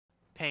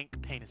pink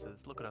penises.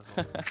 Look at us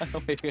all. Not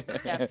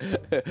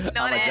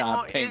I'm a it. giant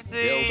Oh, pink Izzy!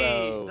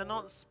 dildo. They're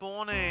not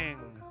spawning.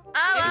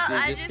 Oh, well, Izzy,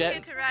 I just just get-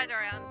 get to ride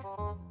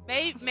around.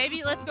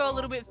 Maybe let's go a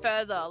little bit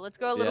further. Let's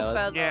go a little let's-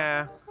 further.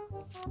 Yeah.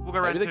 We'll go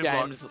around Maybe the 2 blocks.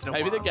 game's It's no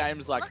maybe the while.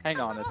 game's like, hang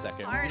on a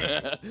second. Hard.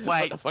 What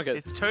Wait, the fuck is-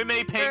 it's too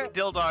many pink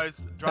dildos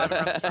driving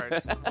around the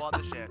street. What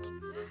the shit?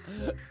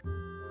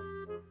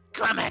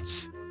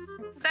 Gromit!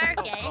 They're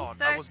Oh gay. god,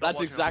 I They're was not That's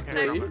watching on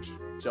camera.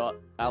 exactly,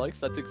 Alex,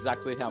 that's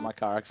exactly how my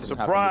car accident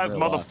Surprise, happened in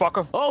real life.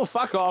 motherfucker! Oh,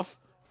 fuck off!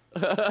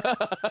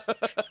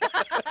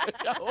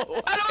 Go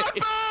away.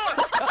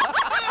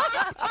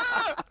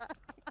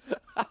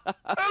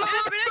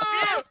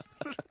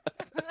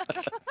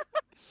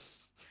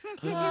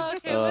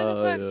 Okay,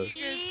 Oh, where the yeah. fuck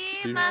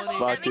is You Let me get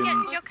fucking-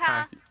 in your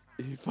car.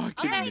 You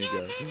fucking Okay, get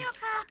nigger. in your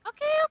car.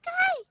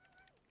 Okay.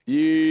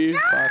 You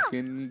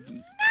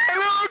fucking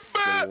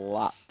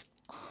slut.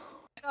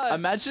 No,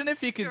 Imagine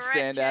if you could Direct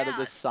stand out of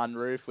the out.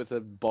 sunroof with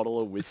a bottle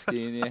of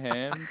whiskey in your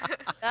hand,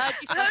 that'd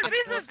be That would fucking be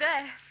the perfect.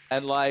 best.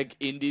 and like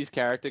Indy's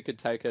character could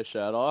take her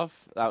shirt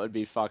off. That would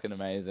be fucking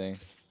amazing.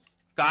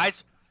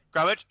 Guys,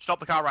 Gromit, stop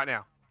the car right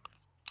now.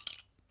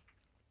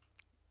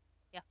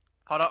 Yeah.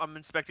 Hold on, I'm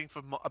inspecting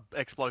for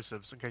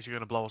explosives in case you're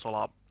gonna blow us all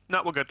up.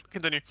 No, we're good.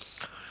 Continue.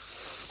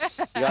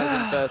 You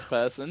guys in first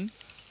person?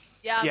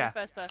 Yeah, I'm Yeah. the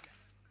first person.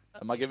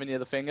 Am I giving you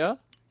the finger?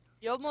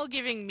 You're more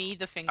giving me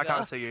the finger. I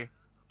can't see you.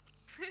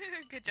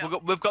 Good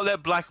job. We've got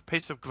that black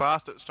piece of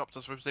glass that stops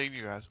us from seeing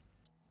you guys.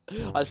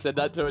 I said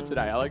that to her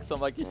today, Alex. I'm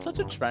like, you're such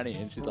a tranny,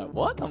 and she's like,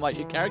 what? I'm like,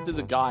 your character's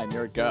a guy and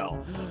you're a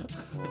girl.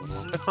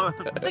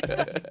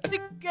 The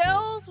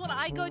girls when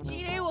I got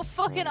GA were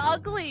fucking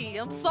ugly.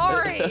 I'm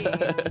sorry.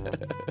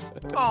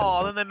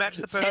 Oh, then they match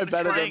the person So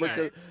better than playing look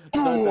it. at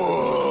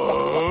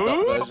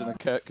that version of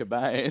Kurt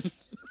Cobain.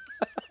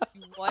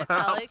 You what,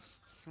 Alex?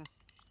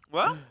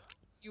 What?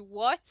 You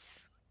what?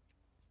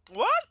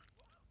 What?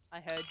 I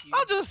heard you.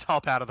 I'll just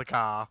hop out of the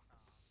car.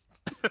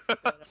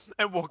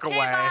 And walk Okay,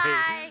 away.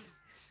 bye.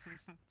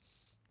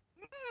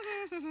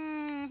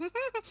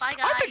 Bye,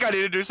 I think I guys.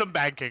 need to do some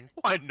banking.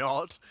 Why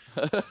not?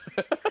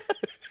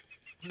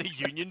 The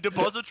Union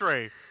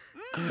Depository.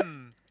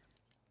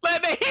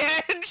 Let me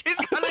in! She's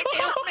gonna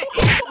kill me!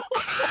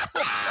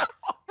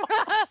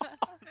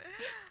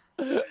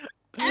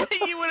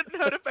 You wouldn't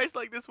hurt a face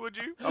like this, would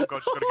you? Oh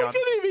god, she's got a Look gun. at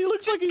him, he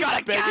looks like he's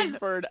got a begging gun.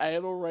 for an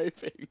anal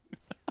raping.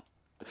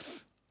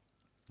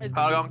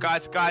 Hold on,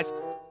 guys.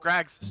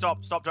 Grags,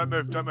 stop, don't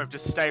move,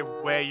 just stay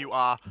where you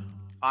are.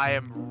 I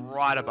am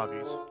right above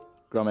you.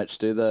 Gromit,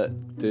 do the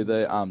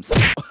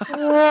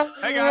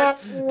Hey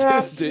guys!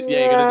 yeah,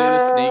 you gotta do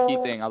the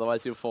sneaky thing,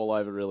 otherwise you'll fall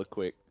over really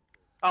quick.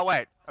 Oh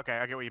wait, okay,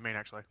 I get what you mean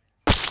actually.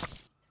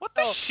 What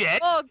the shit?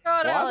 Oh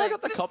god, Why have I Alex.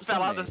 got the Just cops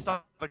fell on out me? the side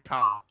of the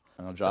car.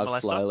 And I'll drive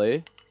molester?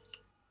 slowly.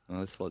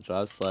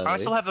 Drive slowly. I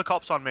still have the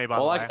cops on me, by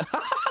Well, the like- way.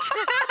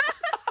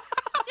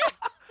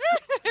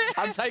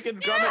 I'm taking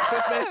Gromit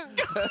with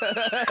me.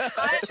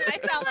 I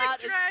fell out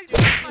as Dragged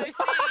soon as my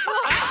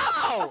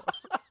Ow!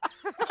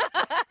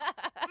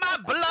 My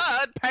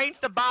blood paints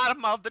the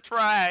bottom of the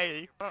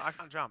tray. Oh, I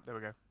can't jump. There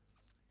we go.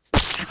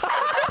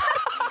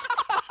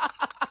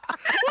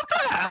 What the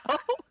hell?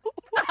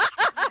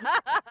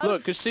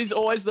 Look, because she's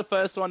always the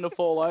first one to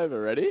fall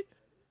over. Ready?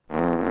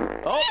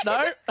 Oh,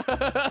 no!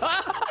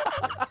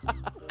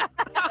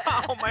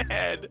 Oh, my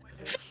head.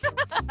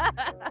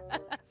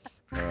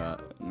 Alright,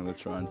 I'm gonna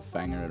try and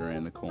fanger it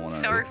around the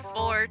corner.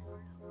 Surfboard.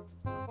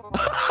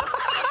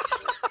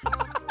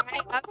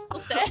 I'm still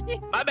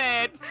standing. My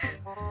bad.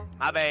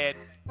 My bad.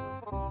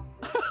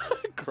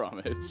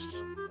 Gromit.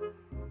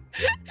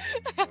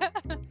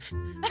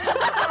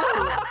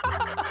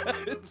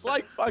 It's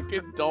like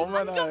fucking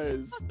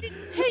dominoes.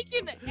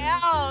 Taken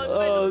out.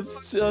 Oh,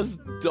 it's just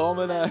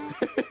dominoes.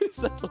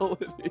 That's all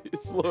it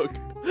is. Look.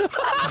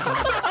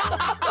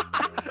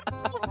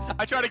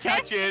 I tried to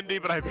catch you, Andy,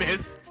 but I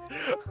missed.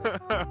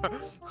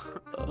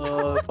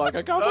 Oh, fuck.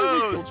 I can't believe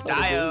Oh, you're still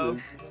trying to Dio.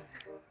 do this.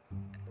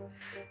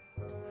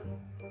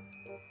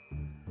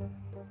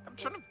 I'm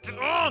trying to get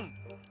on.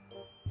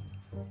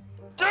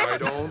 I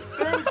don't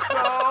think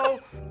so!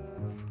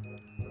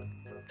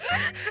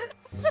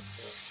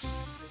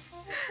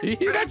 You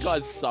hear that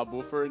guy's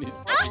subwoofer in his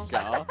fucking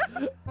car?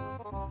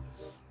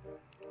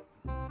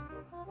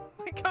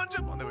 I can't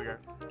jump on. There we go.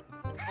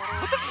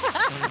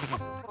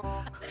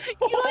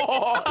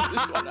 Oh,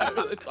 this one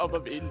over the top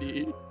of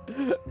Indy.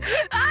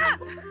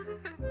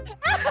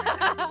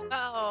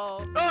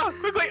 Oh. Oh,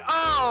 quickly!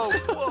 Oh!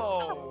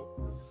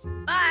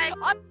 Whoa! Bye.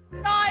 I'm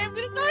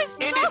gonna die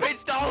slow. Indy's been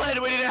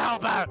stolen! We need to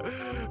help her!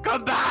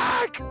 Come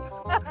back!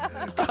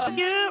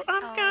 You,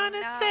 I'm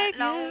gonna save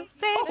you,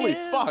 save Holy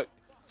you. fuck.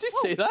 Did you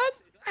see that?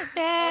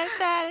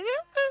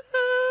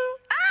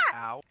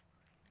 Ow.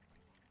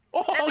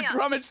 Oh, Let me up.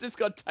 Gromit just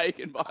got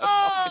taken by a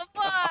Oh,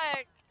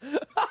 fucking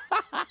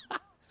fuck.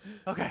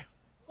 Okay.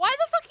 Why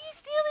the fuck are you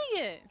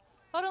stealing it?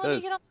 Hold on, let me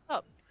Yes. get up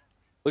top.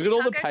 Look at all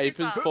the I'll go too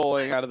papers far.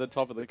 falling out of the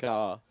top of the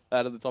car.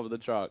 Out of the top of the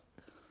truck.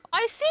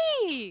 I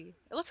see.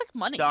 It looks like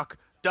money. Duck.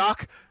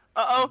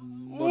 Uh-oh.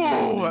 Money, Whoa,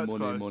 money, that's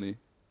money, close. money.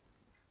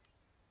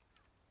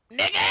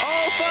 Nigga!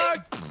 Oh,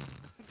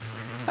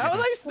 How are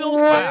they still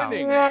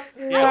standing? Yeah,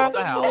 what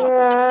the hell?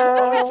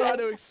 I was trying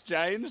to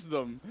exchange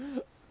them.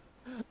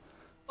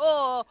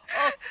 Oh,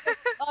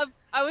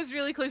 I was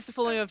really close to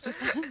falling off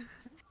just.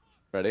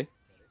 Ready?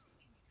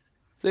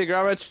 See you,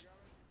 Grummage.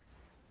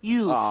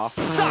 You suck!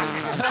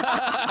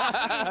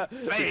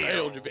 Fail.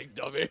 Failed, you big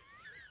dummy.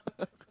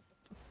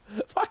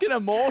 Fucking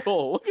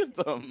immortal, look at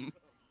them.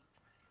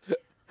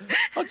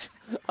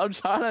 I'm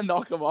trying to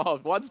knock them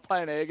off. One's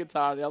playing air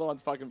guitar, the other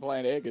one's fucking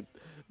playing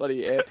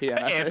bloody air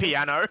piano. Air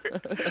piano.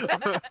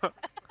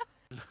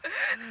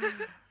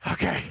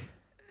 Okay.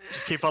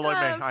 Just keep following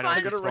me. I know I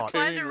a got a good spot.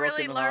 Find raccoon a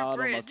really rocking low hard on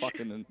my bridge.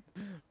 fucking...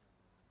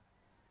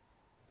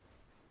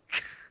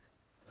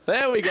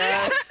 There we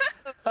go!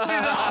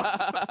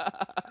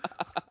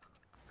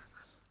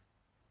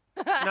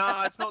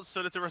 No, it's not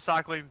soot, it's a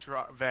recycling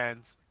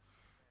vans.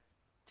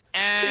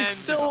 And... She's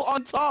still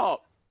on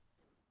top!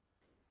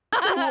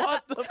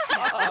 What the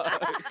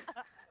fuck?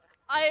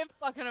 I am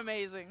fucking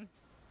amazing.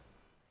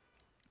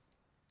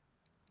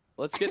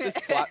 Let's get this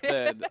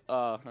flatbed.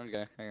 Oh,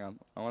 okay, hang on.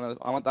 I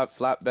want that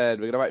flatbed.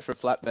 We're gonna wait for a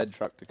flatbed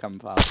truck to come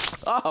past.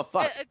 Oh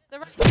fuck!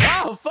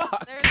 Oh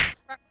fuck!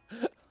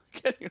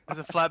 There's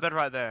a flatbed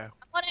right there.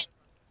 I want it.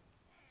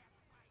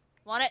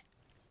 Want it.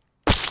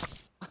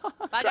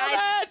 Bye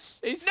guys.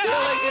 He's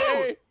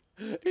stealing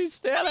you! He's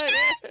stealing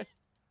you!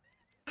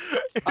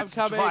 I'm It's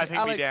coming, driving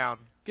Alex. me down.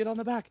 Get on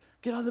the back!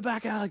 Get on the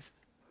back, Alex!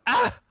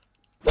 Ah!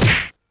 Guys.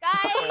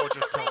 Oh,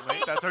 just told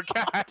me. That's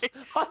okay.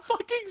 I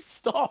fucking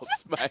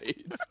stopped,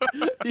 mate.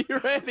 You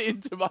ran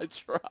into my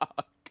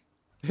truck.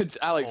 It's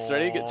Alex,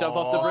 ready? Jump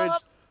off the bridge.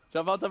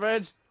 Jump off the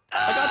bridge.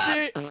 I got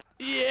you.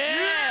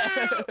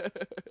 Yeah.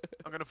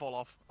 I'm gonna fall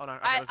off. Oh no.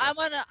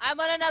 I'm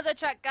on another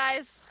truck,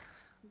 guys.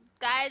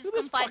 Guys, Look at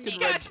come this find fucking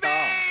me. red Catch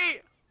me!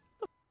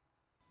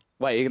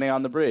 Wait, you're gonna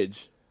on the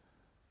bridge?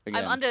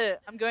 Again.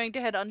 I'm going to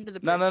head under the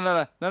bridge.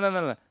 No.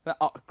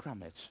 Oh,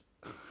 Grummage.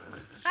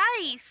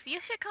 Guys, you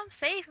should come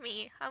save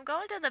me. I'm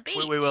going to the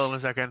beach. We will in a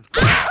second.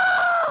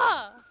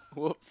 Ah!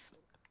 Whoops.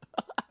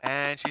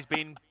 And she's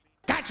been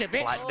Gotcha,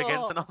 bitch. flattened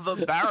against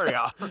another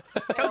barrier.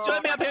 Come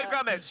join me up here,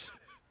 Grummage.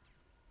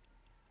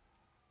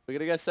 We're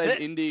gonna go save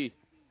Indy.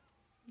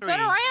 Turn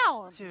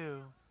around.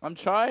 2. I'm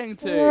trying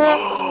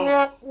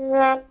to.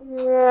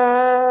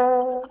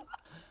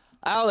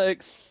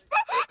 Alex.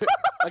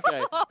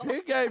 Okay,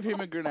 who gave him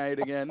a grenade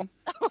again?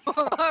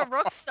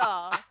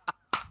 Rockstar.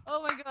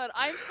 Oh my god,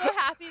 I'm so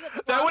happy that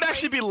the That would last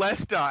actually be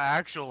Lester,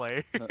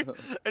 actually.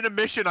 In a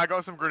mission, I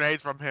got some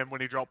grenades from him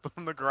when he dropped them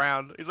on the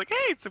ground. He's like,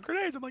 hey, some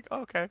grenades. I'm like,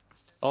 oh, okay.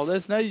 Oh,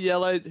 there's no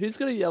yellow. Who's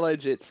got a yellow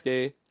jet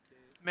ski?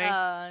 Me.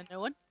 no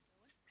one.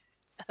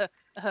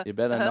 You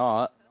better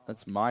not.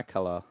 That's my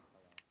color.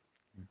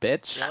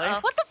 Bitch. Really?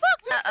 What the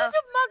fuck? There's such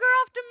a mugger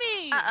after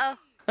me.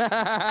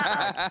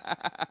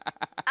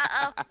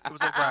 It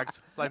was all bragged.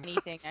 Like,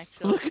 Anything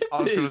actually. Look at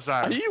I was gonna this. say.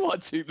 Are you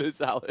watching this,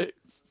 Alex?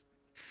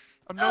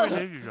 I'm nowhere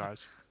near you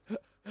guys.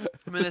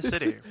 I'm in the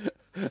city.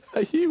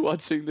 Are you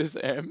watching this,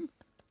 Em?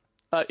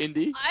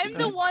 Indy? I'm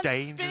the one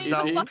Danger spinning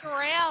zone. the fuck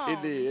around.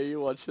 Indy, are you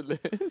watching this?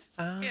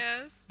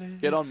 Yes.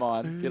 Get on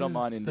mine. Get on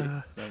mine, Indy.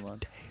 Get on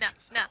mine.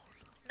 No,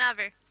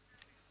 never.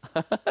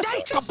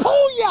 Danger!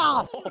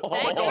 Booyah! Oh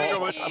my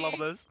god, I love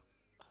this.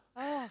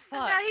 Oh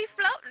fuck. Yeah, he's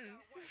floating.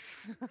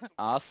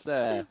 Ask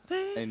there,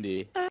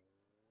 Indy.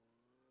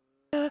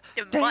 Your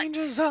butt.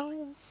 Danger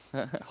zone.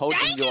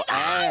 Holding your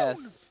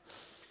ass.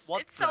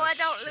 What It's so the I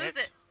don't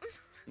shit?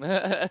 lose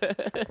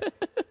it.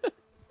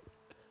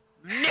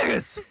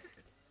 Niggas!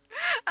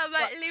 I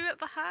might leave it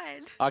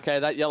behind. Okay,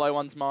 that yellow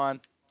one's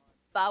mine.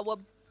 Bawa.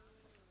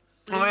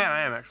 Oh yeah, I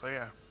am actually,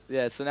 yeah.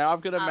 Yeah, so now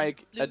I've got to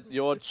make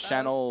your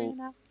channel...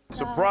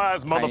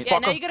 Surprise, Yeah, now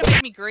motherfucker. you gotta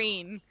make me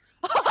green.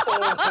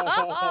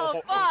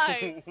 Oh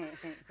fuck.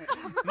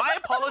 My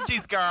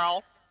apologies,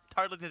 girl.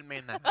 Totally didn't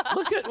mean that.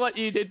 Look at what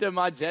you did to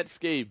my jet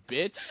ski,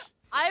 bitch.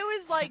 I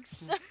was like,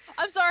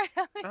 I'm sorry,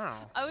 Alex. Oh.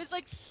 I was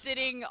like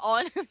sitting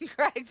on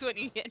Greg's when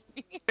he hit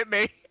me. Hit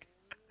me.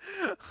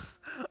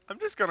 I'm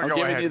just gonna I'm go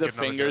giving ahead you and the get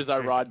another fingers jet I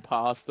ski. ride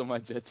past on my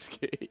jet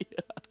ski.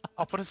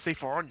 I'll put a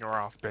C4 on your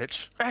ass,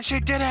 bitch. And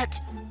she did it!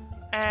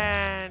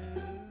 And...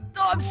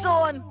 Oh, I'm still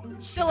on.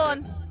 Still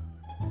on.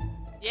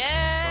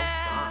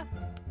 Yeah.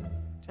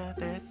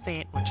 They're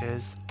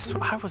sandwiches. That's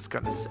what I was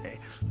gonna say.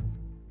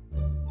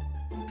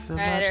 So Alright,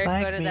 much Eric,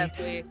 like go to me. that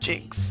please.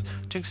 Jinx.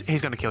 Jinx.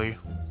 He's gonna kill you.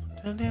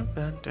 Dun, dun,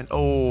 dun, dun.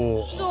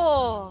 Oh.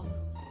 Oh.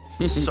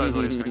 So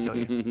thought he was gonna kill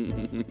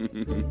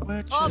you.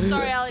 Oh, I'm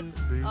sorry, Alex.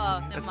 Oh,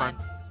 never That's mind.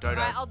 fine. Don't.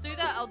 Alright, I'll do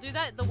that. I'll do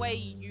that the way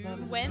you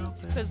went,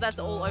 because that's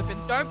all open.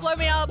 Don't blow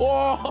me up.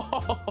 Whoa,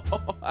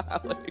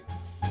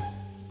 Alex.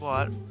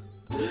 What?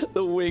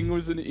 The wing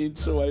was an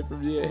inch away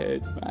from your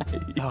head,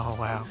 mate. Oh,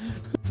 wow.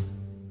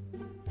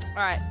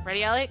 Alright,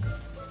 ready,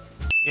 Alex?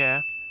 Yeah.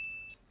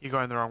 You're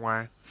going the wrong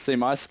way. See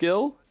my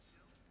skill?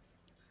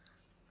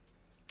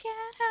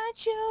 Can't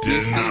hide you.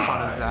 How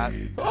fun is that?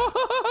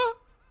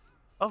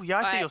 Oh, yeah,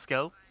 I see Alright. your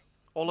skill.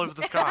 All over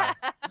the sky.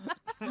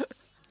 Alex,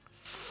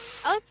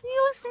 are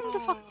you listening to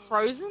fucking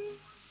Frozen?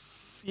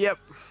 Yep.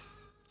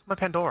 It's my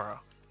Pandora.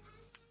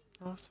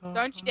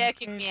 Don't you dare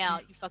kick me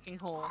out, you fucking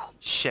whore.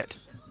 Shit.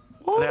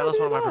 Why would There, I that's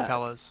do one of my that?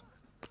 propellers.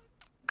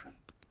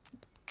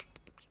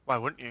 Why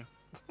wouldn't you?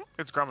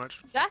 It's Grummage.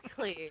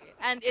 Exactly.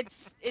 And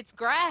it's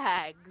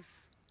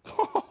Grags.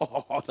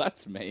 Oh,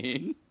 that's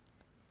mean.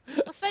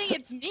 I'm saying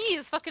it's me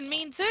is fucking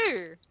mean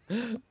too.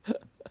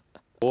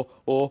 Oh.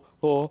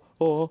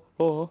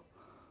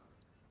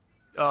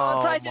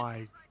 Oh Titan.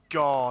 my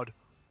god.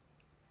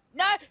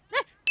 No!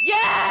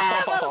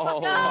 Yeah! Oh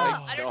motherfucker!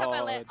 my I don't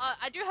have my God.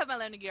 I do have my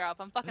landing gear up.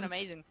 I'm fucking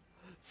amazing.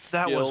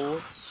 That Skill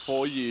was...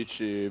 for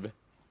YouTube.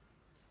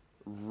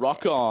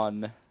 Rock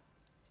on.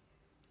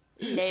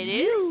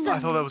 Ladies. I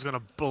thought that was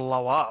gonna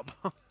blow up.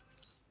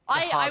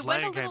 I hard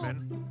went a landing came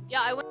little... in.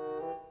 Yeah, I went...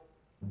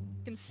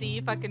 can see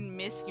if I can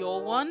miss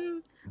your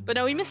one. But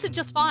no, we missed it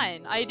just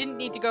fine. I didn't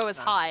need to go as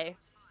high.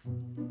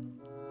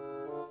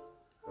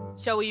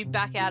 Shall we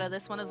back out of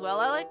this one as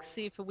well, Alex?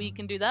 See if we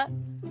can do that?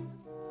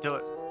 Do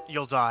it.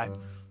 You'll die.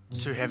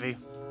 It's too heavy.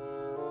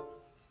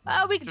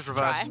 We can Just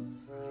try. reverse.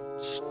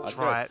 Just I'd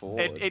try go it.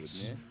 forward,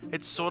 It's wouldn't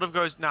it sort of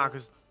goes nah,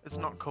 because it's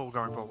not cool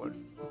going forward.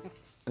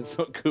 It's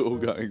not cool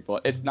going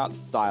forward. It's not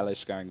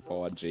stylish going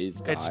forward,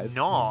 jeez, guys. It's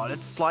not.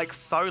 It's like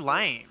so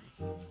lame.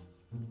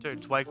 Dude,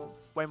 it's way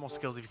more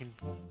skills if you can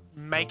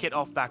make it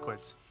off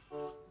backwards.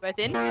 Both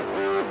in? Do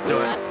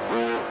it.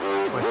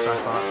 We're so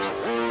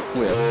fucked.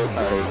 We're so We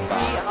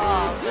bad.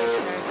 are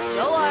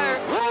YOLO!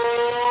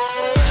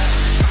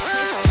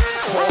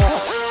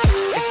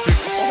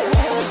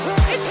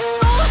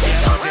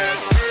 Yeah, we're dead.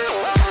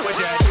 We're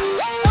dead.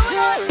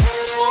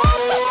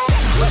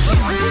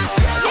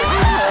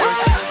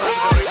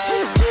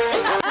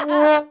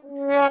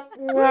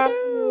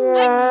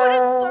 I could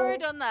have so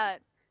done that.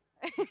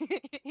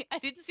 I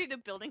didn't see the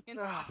building in.